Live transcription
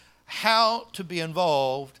how to be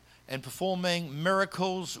involved in performing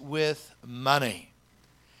miracles with money.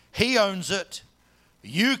 He owns it,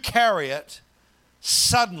 you carry it,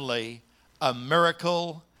 suddenly a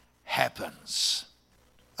miracle happens.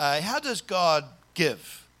 How does God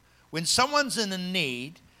give? When someone's in a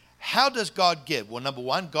need, how does God give? Well, number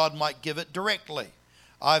one, God might give it directly.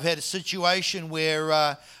 I've had a situation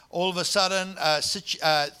where all of a sudden a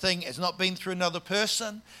thing has not been through another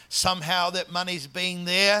person. Somehow that money's been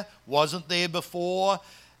there, wasn't there before.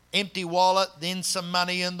 Empty wallet, then some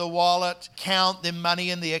money in the wallet, account, then money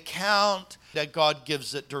in the account. That God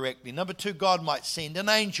gives it directly. Number two, God might send an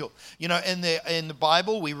angel. You know, in the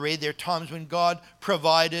Bible, we read there are times when God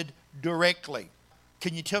provided directly.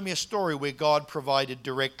 Can you tell me a story where God provided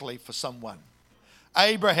directly for someone?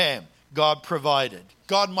 Abraham, God provided.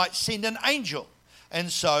 God might send an angel.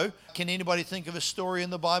 And so, can anybody think of a story in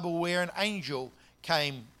the Bible where an angel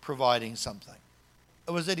came providing something?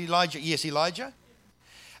 Was it Elijah? Yes, Elijah.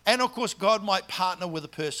 And of course, God might partner with a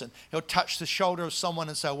person. He'll touch the shoulder of someone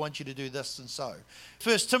and say, I want you to do this and so.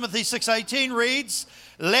 1 Timothy 6:18 reads,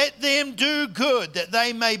 let them do good, that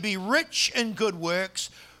they may be rich in good works,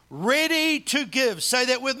 ready to give. Say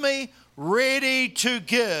that with me. Ready to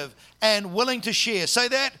give and willing to share. Say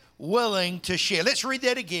that. Willing to share. Let's read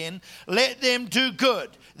that again. Let them do good,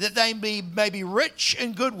 that they may be rich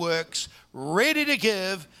in good works, ready to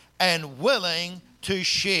give and willing to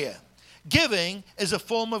share. Giving is a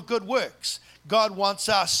form of good works. God wants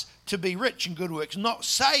us to be rich in good works, not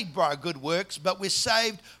saved by our good works, but we're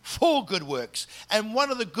saved for good works. And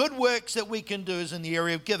one of the good works that we can do is in the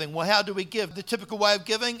area of giving. Well, how do we give? The typical way of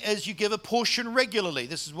giving is you give a portion regularly.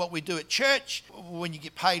 This is what we do at church when you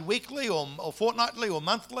get paid weekly or fortnightly or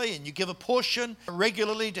monthly, and you give a portion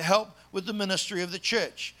regularly to help with the ministry of the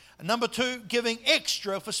church. And number two, giving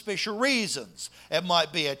extra for special reasons. It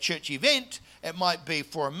might be a church event, it might be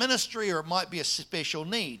for a ministry, or it might be a special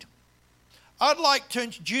need. I'd like to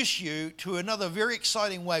introduce you to another very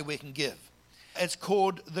exciting way we can give. It's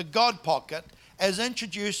called the God Pocket, as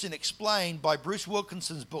introduced and explained by Bruce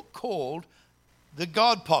Wilkinson's book called The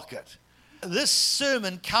God Pocket. This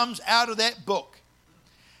sermon comes out of that book.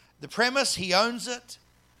 The premise, he owns it,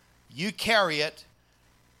 you carry it,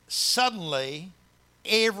 suddenly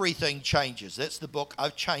everything changes. That's the book.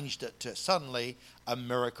 I've changed it to suddenly a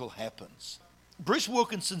miracle happens. Bruce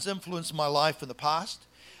Wilkinson's influenced my life in the past.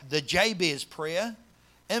 The Jabez prayer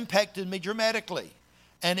impacted me dramatically,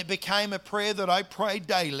 and it became a prayer that I prayed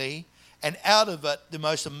daily, and out of it the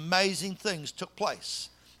most amazing things took place.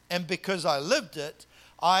 And because I lived it,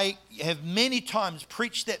 I have many times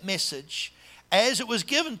preached that message as it was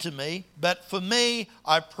given to me, but for me,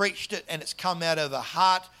 I preached it and it's come out of a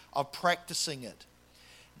heart of practicing it.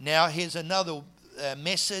 Now here's another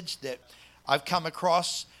message that I've come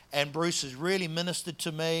across, and Bruce has really ministered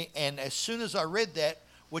to me, and as soon as I read that,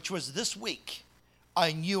 which was this week,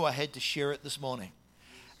 I knew I had to share it this morning.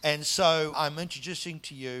 And so I'm introducing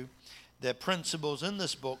to you the principles in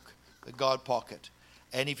this book, The God Pocket.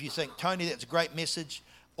 And if you think, Tony, that's a great message,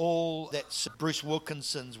 all that's Bruce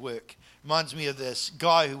Wilkinson's work. Reminds me of this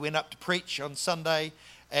guy who went up to preach on Sunday,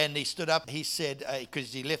 and he stood up, he said,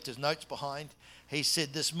 because he left his notes behind, he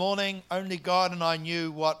said, this morning, only God and I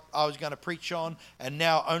knew what I was going to preach on, and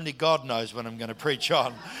now only God knows what I'm going to preach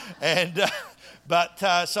on. And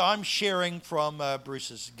so I'm sharing from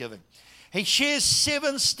Bruce's giving. He shares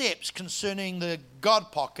 7 steps concerning the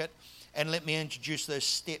God Pocket, and let me introduce those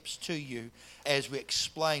steps to you as we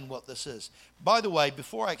explain what this is. By the way,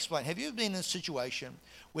 before I explain, have you ever been in a situation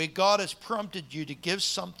where God has prompted you to give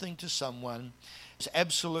something to someone? It's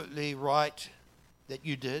absolutely right that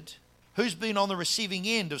you did. Who's been on the receiving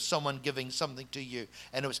end of someone giving something to you,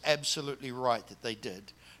 and it was absolutely right that they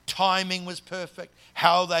did? Timing was perfect,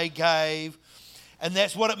 how they gave, and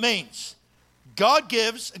that's what it means. God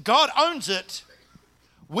gives, God owns it,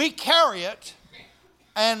 we carry it,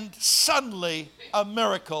 and suddenly a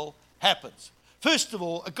miracle happens. First of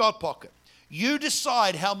all, a God Pocket. You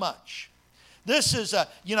decide how much. This is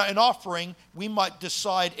an offering. We might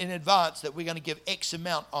decide in advance that we're going to give X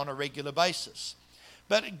amount on a regular basis.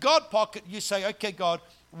 But a God Pocket, you say, okay, God,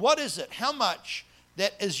 what is it? How much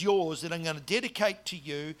that is yours that I'm going to dedicate to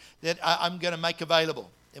you, that I'm going to make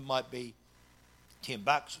available? It might be $10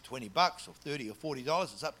 or $20 or $30 or $40.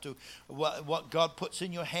 It's up to what God puts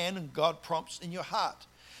in your hand and God prompts in your heart.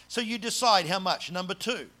 So you decide how much. Number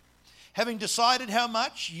 2, having decided how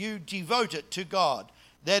much, you devote it to God.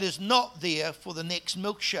 That is not there for the next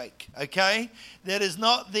milkshake, okay? That is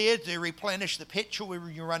not there to replenish the petrol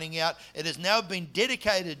when you're running out. It has now been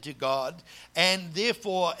dedicated to God, and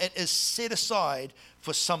therefore it is set aside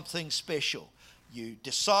for something special. You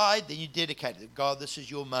decide, then you dedicate it. God, this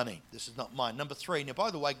is your money. This is not mine. Number 3, now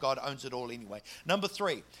by the way, God owns it all anyway. Number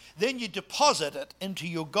 3, then you deposit it into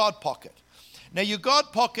your God pocket. Now your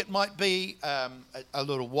God pocket might be a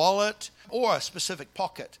little wallet or a specific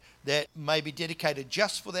pocket that may be dedicated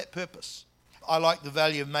just for that purpose. I like the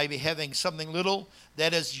value of maybe having something little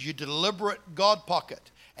that is your deliberate God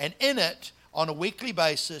pocket. And in it, on a weekly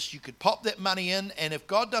basis, you could pop that money in, and if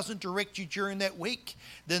God doesn't direct you during that week,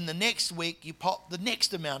 then the next week you pop the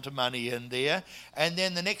next amount of money in there, and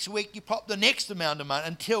then the next week you pop the next amount of money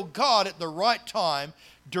until God at the right time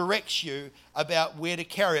directs you about where to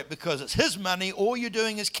carry it, because it's His money. All you're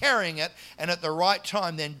doing is carrying it, and at the right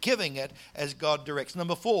time then giving it as God directs.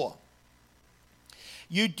 Number 4,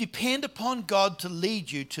 you depend upon God to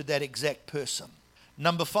lead you to that exact person.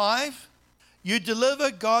 Number 5, you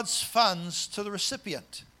deliver God's funds to the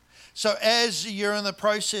recipient. So as you're in the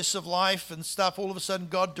process of life and stuff, all of a sudden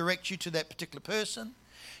God directs you to that particular person.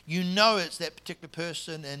 You know it's that particular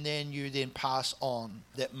person, and then you then pass on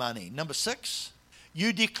that money. Number 6,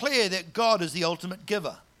 you declare that God is the ultimate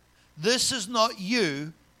giver. This is not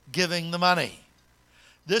you giving the money.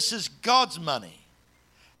 This is God's money.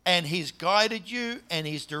 And He's guided you and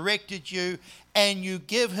He's directed you, and you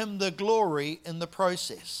give Him the glory in the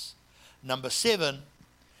process. Number 7,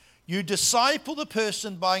 you disciple the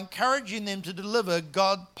person by encouraging them to deliver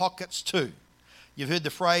God pockets too. You've heard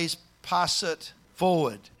the phrase, pass it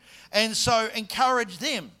forward. And so encourage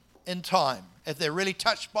them in time. If they're really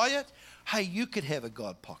touched by it, hey, you could have a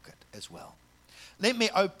God pocket as well. Let me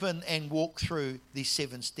open and walk through these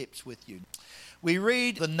 7 steps with you. We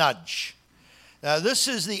read the nudge. Now, this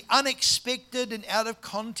is the unexpected and out of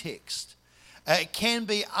context. It can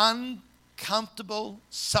be uncomfortable,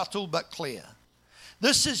 subtle, but clear.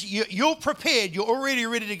 This is, you're prepared, you're already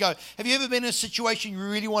ready to go. Have you ever been in a situation you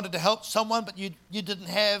really wanted to help someone, but you didn't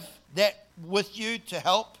have that with you to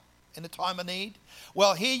help in a time of need?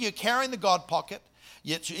 Well, here you're carrying the God pocket.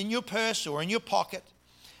 It's in your purse or in your pocket.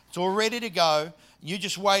 It's all ready to go. You're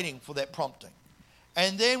just waiting for that prompting.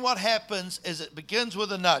 And then what happens is it begins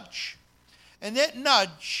with a nudge. And that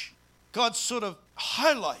nudge, God sort of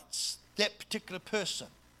highlights that particular person,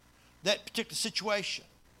 that particular situation.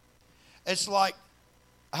 It's like,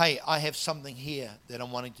 hey, I have something here that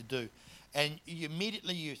I'm wanting to do. And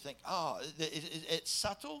immediately you think, oh, it's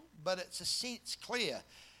subtle, but it's clear.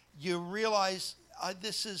 You realize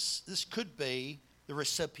this could be the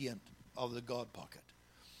recipient of the God pocket.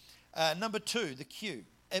 Number 2, the cue.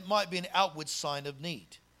 It might be an outward sign of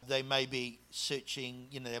need. They may be searching,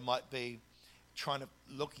 they might be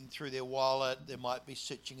looking through their wallet, they might be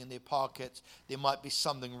searching in their pockets, there might be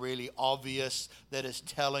something really obvious that is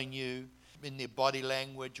telling you in their body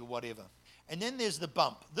language or whatever. And then there's the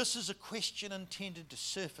bump. This is a question intended to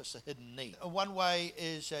surface a hidden need. One way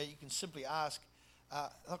is you can simply ask,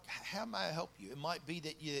 look, how may I help you? It might be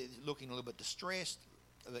that you're looking a little bit distressed,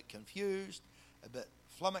 a bit confused, a bit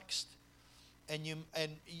flummoxed, and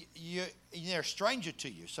they're a stranger to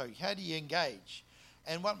you. So how do you engage?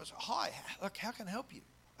 And one was, hi, look, how can I help you?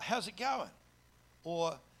 How's it going?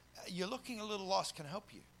 Or you're looking a little lost, can I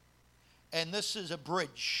help you? And this is a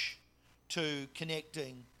bridge to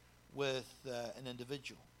connecting with an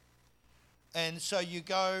individual. And so you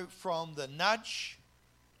go from the nudge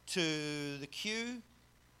to the cue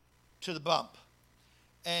to the bump.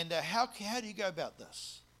 And how do you go about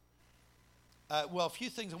this? Well, a few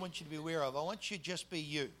things I want you to be aware of. I want you to just be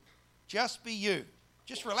you. Just be you.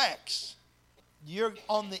 Just relax. You're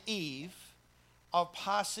on the eve of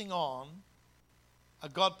passing on a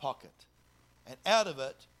God pocket. And out of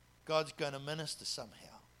it, God's going to minister somehow.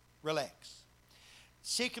 Relax.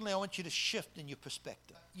 Secondly, I want you to shift in your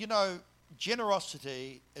perspective.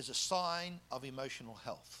 Generosity is a sign of emotional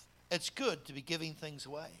health. It's good to be giving things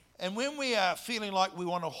away. And when we are feeling like we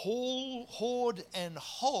want to hoard and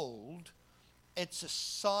hold, it's a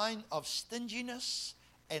sign of stinginess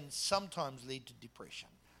and sometimes lead to depression.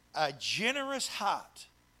 A generous heart,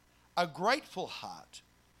 a grateful heart,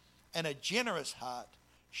 and a generous heart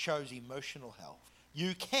shows emotional health.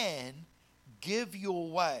 You can give your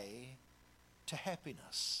way to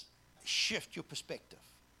happiness. Shift your perspective.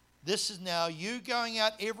 This is now you going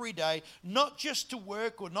out every day, not just to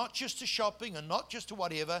work or not just to shopping or not just to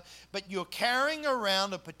whatever, but you're carrying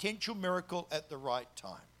around a potential miracle at the right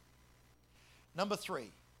time. Number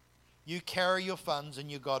 3, you carry your funds in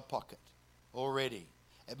your God pocket already.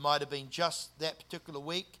 It might have been just that particular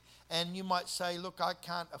week, and you might say, look, I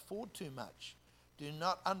can't afford too much. Do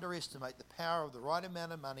not underestimate the power of the right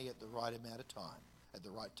amount of money at the right amount of time, at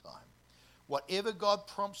the right time. Whatever God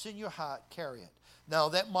prompts in your heart, carry it. Now,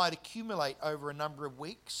 that might accumulate over a number of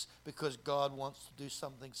weeks because God wants to do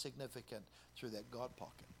something significant through that God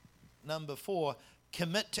pocket. Number 4,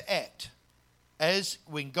 commit to act. As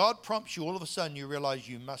when God prompts you, all of a sudden you realize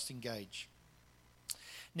you must engage.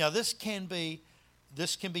 Now, this can be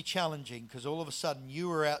challenging because all of a sudden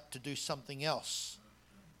you are out to do something else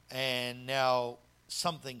and now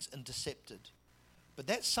something's intercepted. But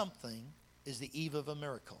that something is the eve of a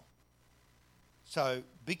miracle. So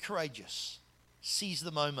be courageous. Seize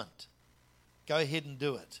the moment. Go ahead and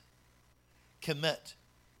do it. Commit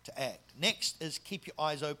to act. Next is keep your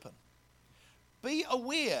eyes open. Be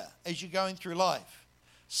aware as you're going through life.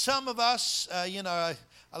 Some of us, I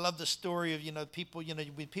love the story of, people,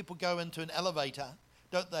 when people go into an elevator,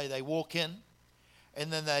 don't they? They walk in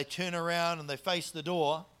and then they turn around and they face the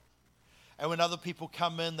door. And when other people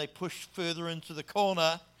come in, they push further into the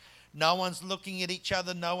corner. No one's looking at each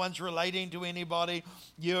other. No one's relating to anybody.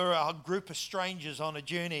 You're a group of strangers on a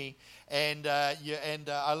journey. And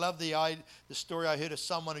I love the story I heard of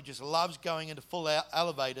someone who just loves going into full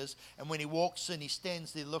elevators. And when he walks in, he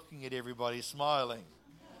stands there looking at everybody, smiling.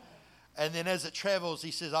 And then as it travels,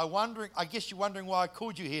 he says, I guess you're wondering why I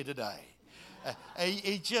called you here today.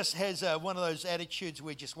 He just has one of those attitudes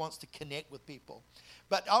where he just wants to connect with people.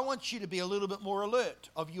 But I want you to be a little bit more alert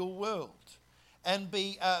of your world and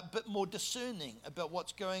be a bit more discerning about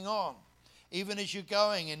what's going on. Even as you're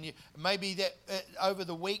going, and maybe that over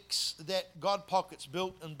the weeks that God pocket's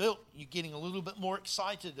built, you're getting a little bit more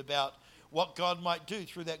excited about what God might do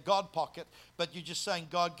through that God pocket, but you're just saying,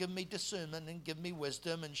 God, give me discernment and give me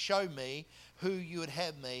wisdom and show me who you would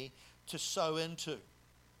have me to sow into.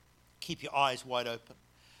 Keep your eyes wide open.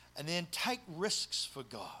 And then take risks for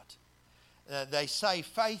God. They say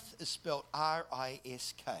faith is spelled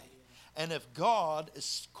R-I-S-K. And if God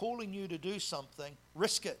is calling you to do something,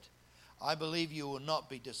 risk it. I believe you will not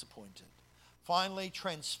be disappointed. Finally,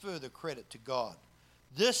 transfer the credit to God.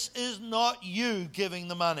 This is not you giving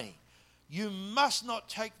the money. You must not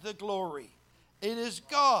take the glory. It is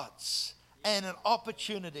God's and an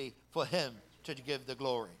opportunity for Him to give the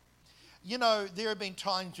glory. There have been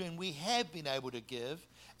times when we have been able to give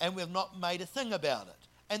and we've not made a thing about it.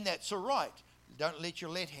 And that's all right. Don't let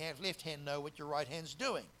your left hand know what your right hand's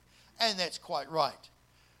doing. And that's quite right.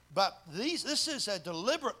 But this is a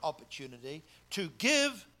deliberate opportunity to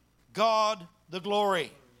give God the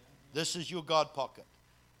glory. This is your God pocket.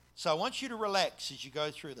 So I want you to relax as you go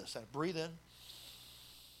through this. So breathe in.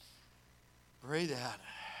 Breathe out.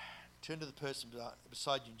 Turn to the person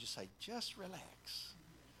beside you and just say, just relax.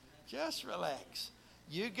 Just relax.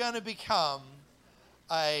 You're going to become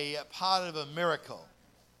a part of a miracle.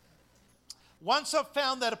 Once I've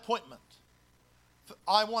found that appointment,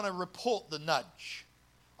 I want to report the nudge.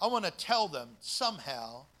 I want to tell them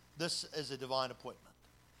somehow this is a divine appointment.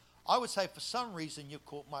 I would say for some reason you've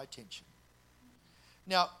caught my attention.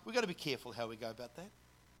 Now, we've got to be careful how we go about that.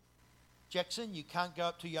 Jackson, you can't go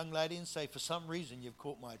up to a young lady and say, for some reason you've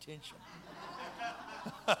caught my attention.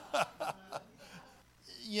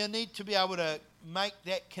 You need to be able to make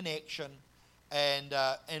that connection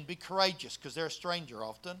and be courageous because they're a stranger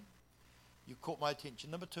often. You've caught my attention.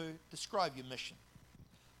 Number 2, describe your mission.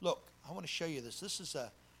 Look, I want to show you this. This is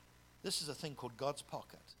a thing called God's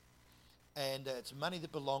pocket. And it's money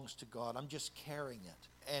that belongs to God. I'm just carrying it.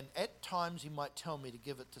 And at times He might tell me to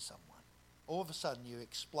give it to someone. All of a sudden you're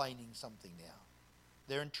explaining something now.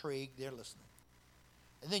 They're intrigued, they're listening.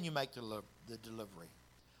 And then you make the delivery.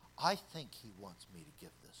 I think He wants me to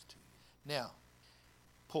give this to you. Now,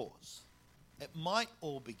 pause. It might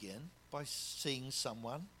all begin by seeing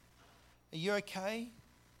someone. Are you okay?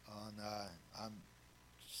 Oh no, I'm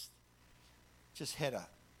just had a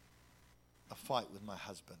fight with my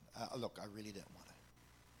husband. Look, I really don't want to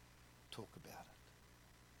talk about it.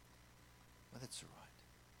 Well, that's all right.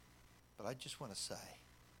 But I just want to say,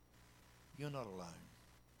 you're not alone.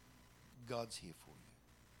 God's here for you.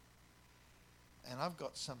 And I've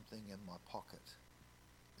got something in my pocket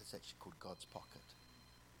that's actually called God's pocket.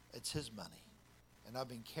 It's His money. And I've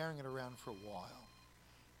been carrying it around for a while.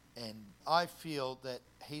 And I feel that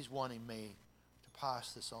He's wanting me to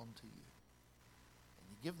pass this on to you. And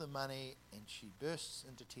you give the money, and she bursts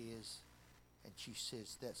into tears, and she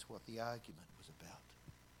says, that's what the argument was about.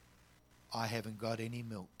 I haven't got any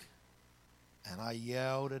milk. And I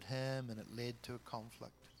yelled at him, and it led to a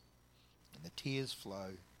conflict. And the tears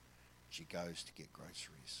flow. She goes to get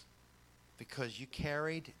groceries. Because you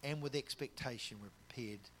carried, and with expectation, were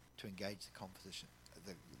prepared to engage the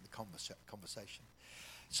conversation.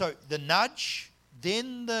 So the nudge,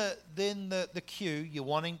 then the cue, you're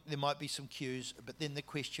wanting, there might be some cues, but then the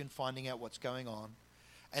question, finding out what's going on.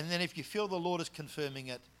 And then if you feel the Lord is confirming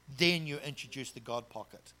it, then you introduce the God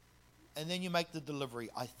pocket. And then you make the delivery.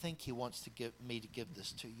 I think he wants to give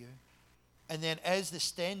this to you. And then as they're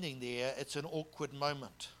standing there, it's an awkward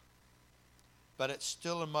moment. But it's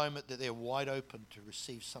still a moment that they're wide open to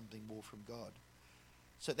receive something more from God.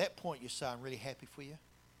 So at that point you say, I'm really happy for you.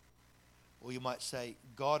 Or you might say,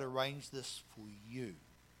 God arranged this for you.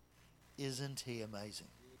 Isn't he amazing?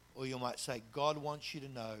 Or you might say, God wants you to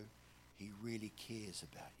know he really cares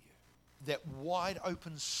about you. That wide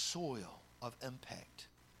open soil of impact.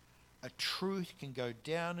 A truth can go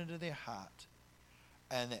down into their heart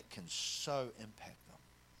and that can so impact them.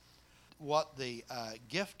 What the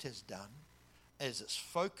gift has done is it's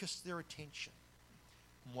focused their attention.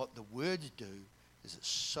 And what the words do is it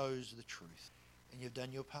sows the truth. And you've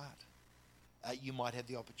done your part. You might have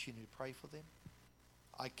the opportunity to pray for them.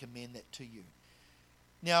 I commend that to you.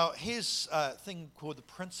 Now, here's a thing called the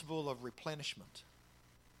principle of replenishment.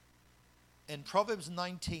 In Proverbs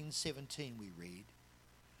 19:17 we read,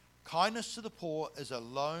 kindness to the poor is a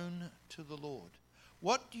loan to the Lord.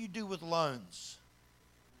 What do you do with loans?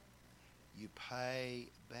 You pay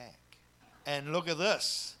back. And look at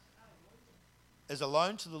this. Is a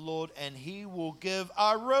loan to the Lord, and he will give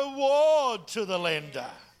a reward to the lender.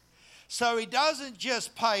 So he doesn't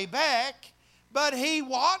just pay back, but he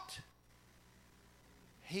what?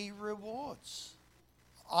 He rewards.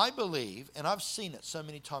 I believe, and I've seen it so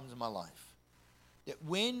many times in my life, that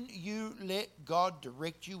when you let God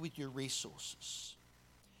direct you with your resources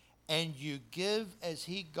and you give as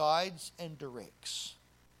he guides and directs,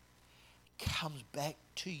 it comes back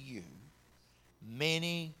to you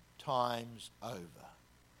many times over.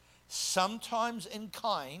 Sometimes in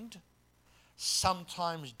kind,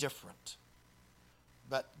 sometimes different,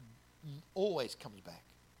 but always comes back.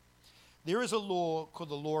 There is a law called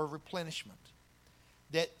the law of replenishment,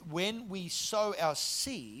 that when we sow our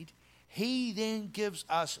seed, he then gives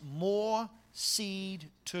us more seed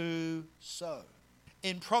to sow.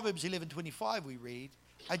 In Proverbs 11:25 we read,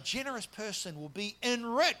 a generous person will be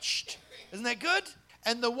enriched. Isn't that good?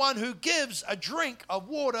 And the one who gives a drink of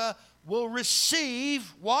water will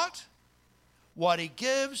receive what? What he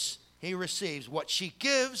gives, he receives. What she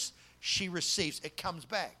gives, she receives. It comes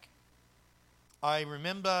back. I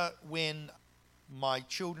remember when my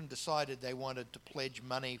children decided they wanted to pledge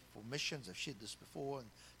money for missions. I've shared this before, and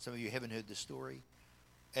some of you haven't heard the story.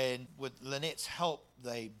 And with Lynette's help,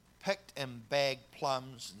 they picked and bagged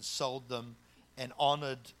plums and sold them and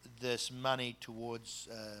honoured this money towards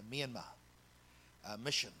Myanmar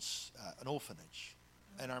missions, an orphanage.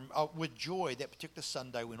 And with joy, that particular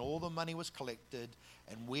Sunday, when all the money was collected,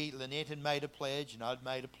 and Lynette had made a pledge, and I'd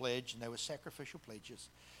made a pledge, and they were sacrificial pledges.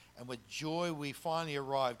 And with joy, we finally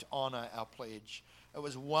arrived to honour our pledge. It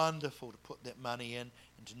was wonderful to put that money in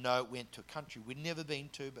and to know it went to a country we'd never been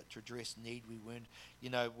to, but to address need we weren't,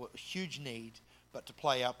 a huge need, but to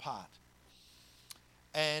play our part.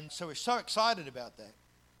 And so we're so excited about that.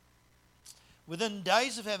 Within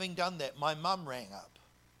days of having done that, my mum rang up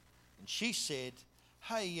and she said,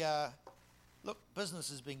 hey, look, business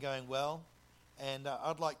has been going well, and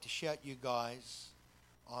I'd like to shout you guys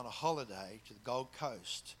on a holiday to the Gold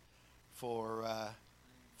Coast for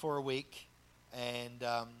a week, and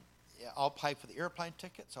I'll pay for the airplane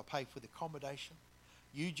tickets, I'll pay for the accommodation.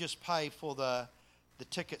 You just pay for the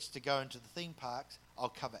tickets to go into the theme parks. I'll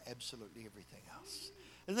cover absolutely everything else.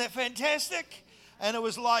 Isn't that fantastic? And it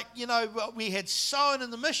was like, we had sown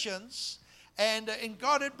in the missions, and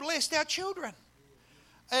God had blessed our children.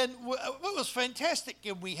 And it was fantastic,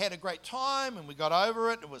 and we had a great time, and we got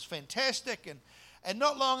over it. It was fantastic, and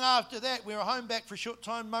not long after that, we were home back for a short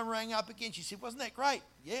time. Mum rang up again. She said, wasn't that great?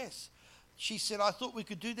 Yes. She said, I thought we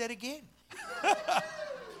could do that again.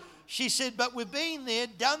 She said, but we've been there,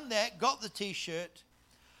 done that, got the T-shirt.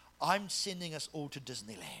 I'm sending us all to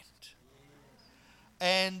Disneyland.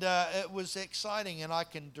 And it was exciting, and I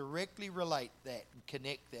can directly relate that and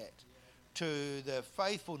connect that to the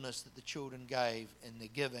faithfulness that the children gave in their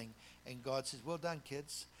giving. And God says, well done,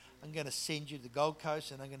 kids. I'm going to send you to the Gold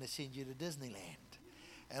Coast, and I'm going to send you to Disneyland.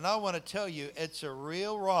 And I want to tell you, it's a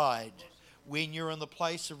real ride when you're in the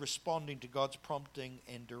place of responding to God's prompting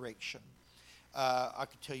and direction. I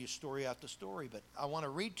could tell you story after story, but I want to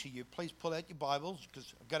read to you. Please pull out your Bibles,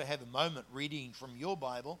 because I've got to have a moment reading from your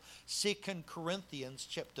Bible. 2 Corinthians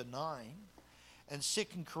chapter 9. And 2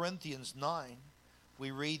 Corinthians 9,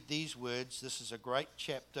 we read these words. This is a great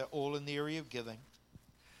chapter, all in the area of giving.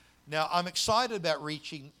 Now, I'm excited about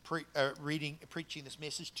preaching this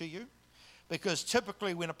message to you, because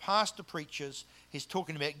typically when a pastor preaches, he's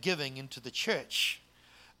talking about giving into the church.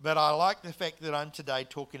 But I like the fact that I'm today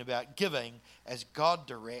talking about giving as God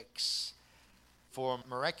directs for a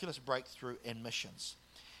miraculous breakthrough in missions.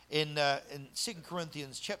 In 2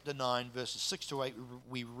 Corinthians chapter 9, verses 6 to 8,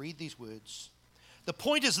 we read these words. The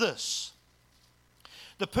point is this: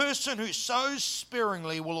 the person who sows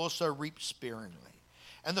sparingly will also reap sparingly.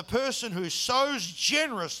 And the person who sows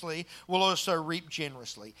generously will also reap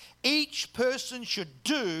generously. Each person should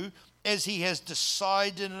do as he has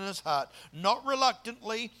decided in his heart, not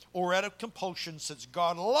reluctantly or out of compulsion, since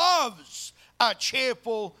God loves a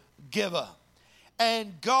cheerful giver.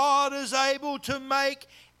 And God is able to make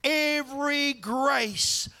every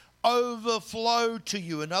grace overflow to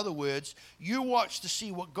you. In other words, you watch to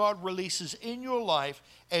see what God releases in your life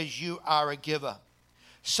as you are a giver.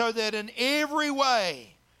 So that in every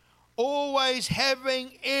way, always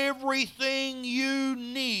having everything you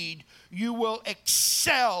need, you will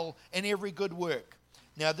excel in every good work.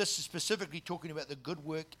 Now, this is specifically talking about the good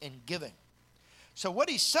work in giving. So what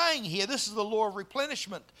he's saying here, this is the law of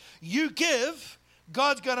replenishment. You give,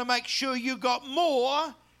 God's going to make sure you got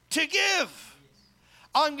more to give.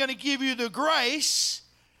 I'm going to give you the grace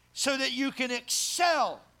so that you can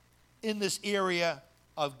excel in this area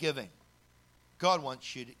of giving. God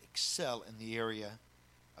wants you to excel in the area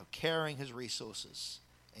of carrying his resources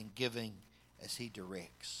and giving as he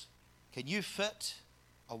directs. Can you fit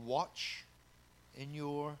a watch in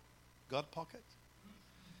your God pocket?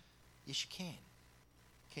 Yes, you can.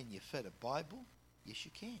 Can you fit a Bible? Yes,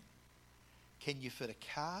 you can. Can you fit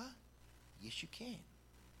a car? Yes, you can.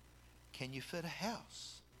 Can you fit a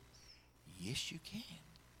house? Yes, you can.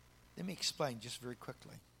 Let me explain just very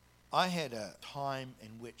quickly. I had a time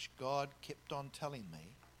in which God kept on telling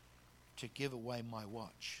me to give away my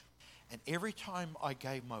watch. And every time I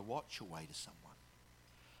gave my watch away to someone,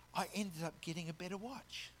 I ended up getting a better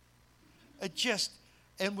watch.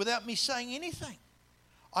 And without me saying anything.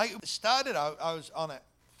 I was on a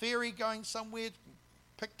ferry going somewhere,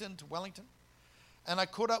 Picton to Wellington, and I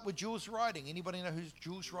caught up with Jules Riding. Anybody know who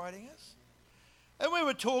Jules Riding is? And we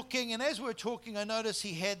were talking, and as we were talking, I noticed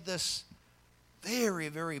he had this very,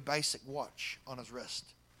 very basic watch on his wrist.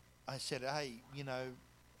 I said, hey,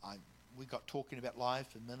 we got talking about life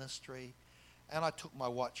and ministry, and I took my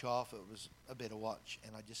watch off. It was a better watch,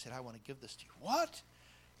 and I just said, I want to give this to you. What?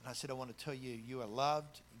 And I said, I want to tell you, you are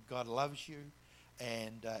loved. God loves you,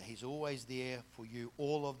 and he's always there for you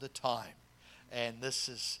all of the time. And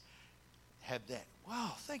have that.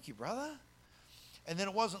 Wow, thank you, brother. And then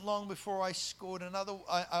it wasn't long before I scored another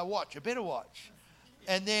watch, a better watch.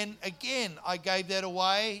 And then again, I gave that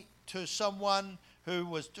away to someone who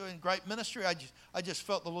was doing great ministry. I just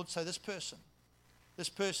felt the Lord say, this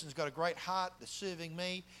person's got a great heart. They're serving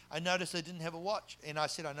me. I noticed they didn't have a watch. And I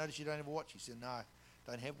said, I noticed you don't have a watch. He said, no,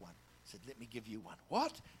 don't have one. I said, let me give you one.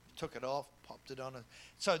 What? Took it off, popped it on.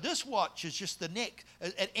 So this watch is just the neck.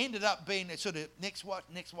 It ended up being a sort of next watch.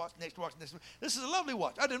 This is a lovely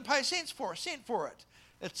watch. I didn't pay a cent for it.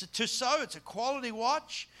 It's a Tissot. It's a quality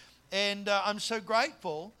watch. And I'm so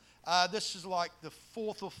grateful. This is like the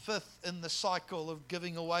fourth or fifth in the cycle of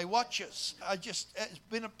giving away watches. It's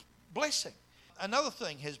been a blessing. Another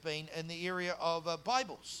thing has been in the area of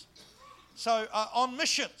Bibles. So on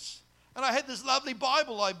missions. And I had this lovely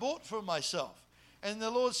Bible I bought for myself. And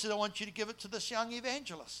the Lord said, I want you to give it to this young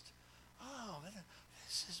evangelist. Oh,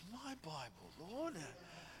 this is my Bible, Lord.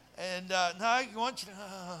 And no, I want you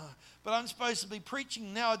to, but I'm supposed to be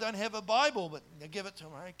preaching now. I don't have a Bible, but I give it to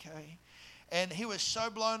him. Okay. And he was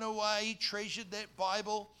so blown away. He treasured that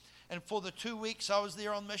Bible. And for the 2 weeks I was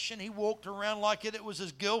there on mission, he walked around like it was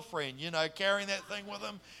his girlfriend, carrying that thing with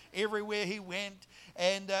him everywhere he went.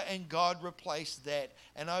 And God replaced that.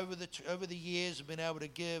 And over the years, I've been able to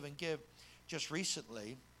give and give. Just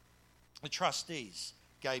recently, the trustees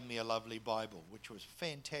gave me a lovely Bible, which was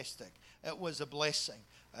fantastic. It was a blessing.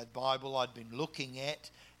 A Bible I'd been looking at,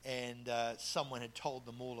 and someone had told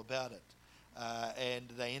them all about it. And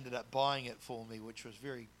they ended up buying it for me, which was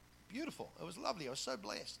very beautiful. It was lovely. I was so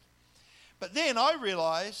blessed. But then I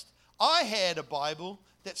realized I had a Bible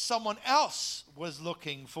that someone else was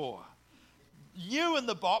looking for. New in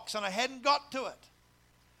the box, and I hadn't got to it.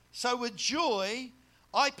 So with joy,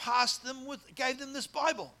 I gave them this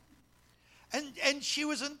Bible. And she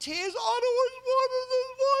was in tears. I don't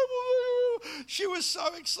want this Bible. She was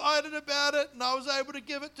so excited about it, and I was able to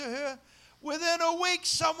give it to her. Within a week,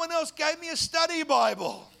 someone else gave me a study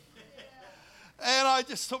Bible. And I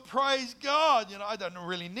just thought, praise God. I don't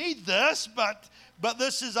really need this, but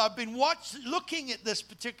this is, I've been looking at this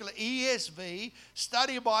particular ESV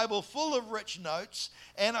study Bible full of rich notes,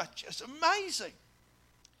 and it's just amazing.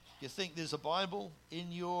 You think there's a Bible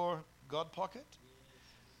in your God pocket?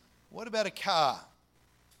 What about a car?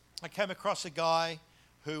 I came across a guy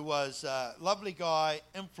who was a lovely guy,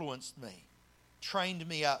 influenced me. trained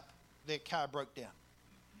me up. Their car broke down.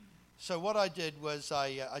 So what I did was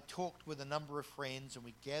I talked with a number of friends, and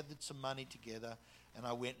we gathered some money together, and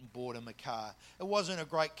I went and bought him a car. It wasn't a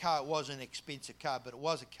great car. It wasn't an expensive car, but it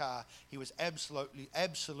was a car. He was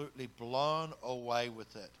absolutely blown away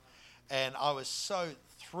with it. And I was so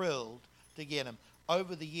thrilled to get him.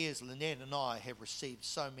 Over the years, Lynette and I have received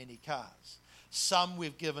so many cars. Some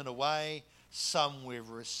we've given away, some we've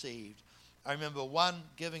received. I remember one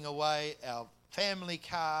giving away our family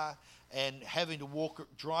car and having to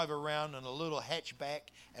drive around in a little hatchback,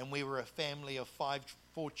 and we were a family of five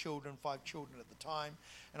children at the time.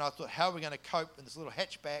 And I thought, how are we going to cope in this little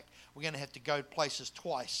hatchback? We're going to have to go places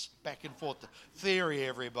twice, back and forth to ferry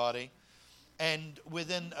everybody. And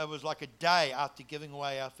it was like a day after giving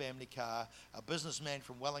away our family car, a businessman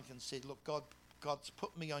from Wellington said, look, God's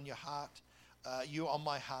put me on your heart, you're on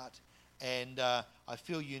my heart, and I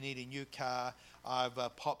feel you need a new car. I've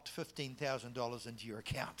popped $15,000 into your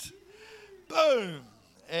account. Boom!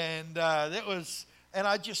 And and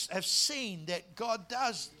I just have seen that God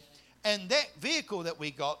does. And that vehicle that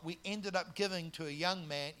we got, we ended up giving to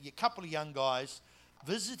a couple of young guys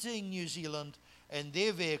visiting New Zealand, and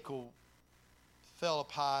their vehicle fell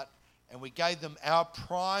apart, and we gave them our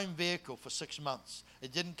prime vehicle for 6 months.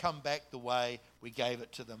 It didn't come back the way we gave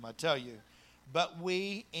it to them, I tell you. But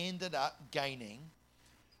we ended up gaining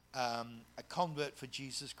a convert for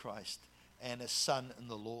Jesus Christ and a son in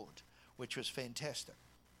the Lord, which was fantastic.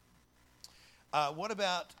 What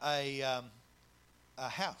about a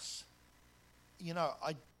house? You know,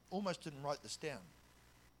 I almost didn't write this down,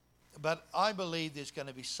 but I believe there's going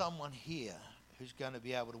to be someone here who's going to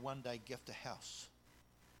be able to one day gift a house.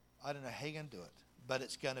 I don't know how you're going to do it, but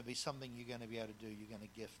it's going to be something you're going to be able to do. You're going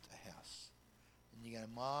to gift a house. And you're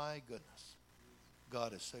going, my goodness,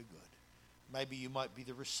 God is so good. Maybe you might be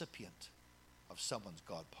the recipient of someone's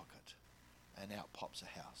God pocket, and out pops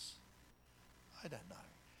a house. I don't know.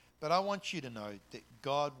 But I want you to know that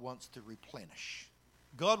God wants to replenish.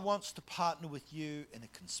 God wants to partner with you in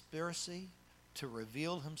a conspiracy to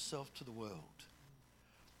reveal himself to the world.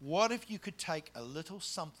 What if you could take a little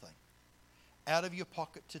something out of your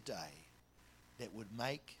pocket today that would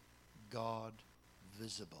make God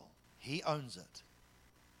visible? He owns it.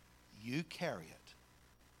 You carry it.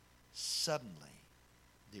 Suddenly,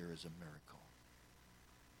 there is a miracle.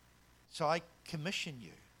 So I commission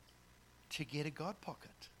you to get a God pocket.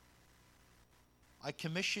 I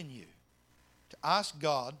commission you to ask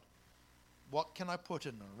God, what can I put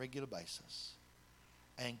in on a regular basis,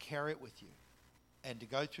 and carry it with you, and to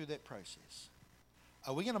go through that process.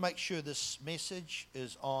 We're going to make sure this message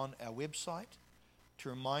is on our website. To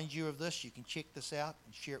remind you of this, you can check this out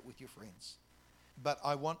and share it with your friends. But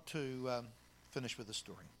I want to finish with a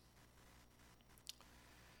story.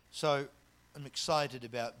 So I'm excited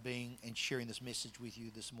about being and sharing this message with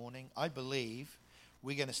you this morning. I believe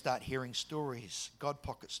we're going to start hearing stories, God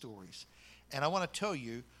pocket stories. And I want to tell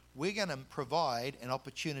you, we're going to provide an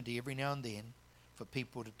opportunity every now and then for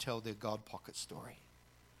people to tell their God pocket story.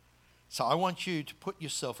 So I want you to put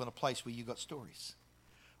yourself in a place where you've got stories.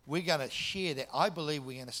 We're going to share that. I believe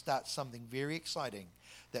we're going to start something very exciting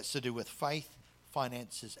that's to do with faith,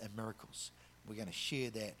 finances, and miracles. We're going to share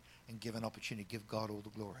that and give an opportunity to give God all the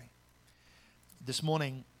glory. This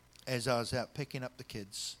morning, as I was out picking up the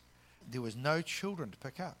kids, there was no children to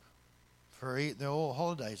pick up. They're all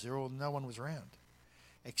holidays. No one was around.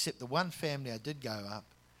 Except the one family I did go up,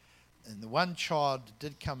 and the one child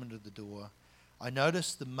did come into the door. I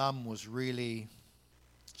noticed the mum was really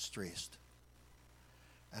stressed.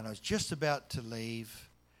 And I was just about to leave,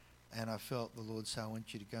 and I felt the Lord say, I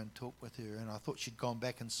want you to go and talk with her. And I thought she'd gone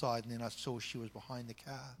back inside, and then I saw she was behind the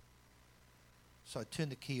car. So I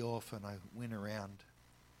turned the key off, and I went around.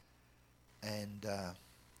 And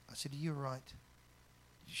I said, are you all right?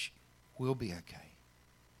 We'll be okay.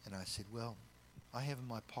 And I said, well, I have in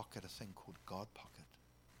my pocket a thing called God pocket.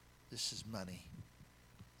 This is money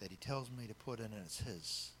that he tells me to put in, and it's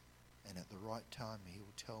his. And at the right time, he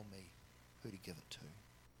will tell me who to give it to.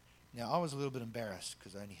 Now, I was a little bit embarrassed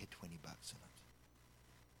because I only had $20 in it.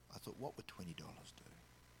 I thought, what would $20 do?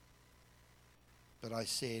 But I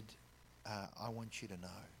said, I want you to know.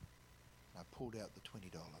 And I pulled out the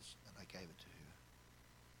 $20 and I gave it to her.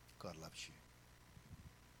 God loves you.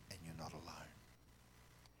 And you're not alone.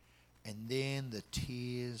 And then the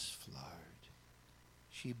tears flowed.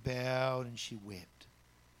 She bowed and she wept.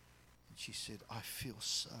 And she said, I feel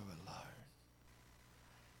so alone.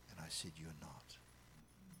 And I said, you're not.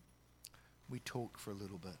 We talked for a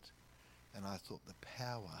little bit, and I thought the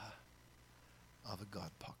power of a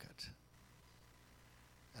God pocket.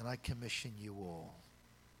 And I commission you all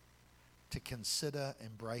to consider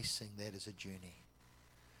embracing that as a journey.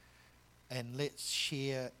 And let's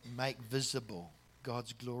share, make visible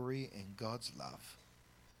God's glory and God's love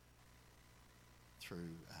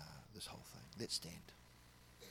through this whole thing. Let's stand.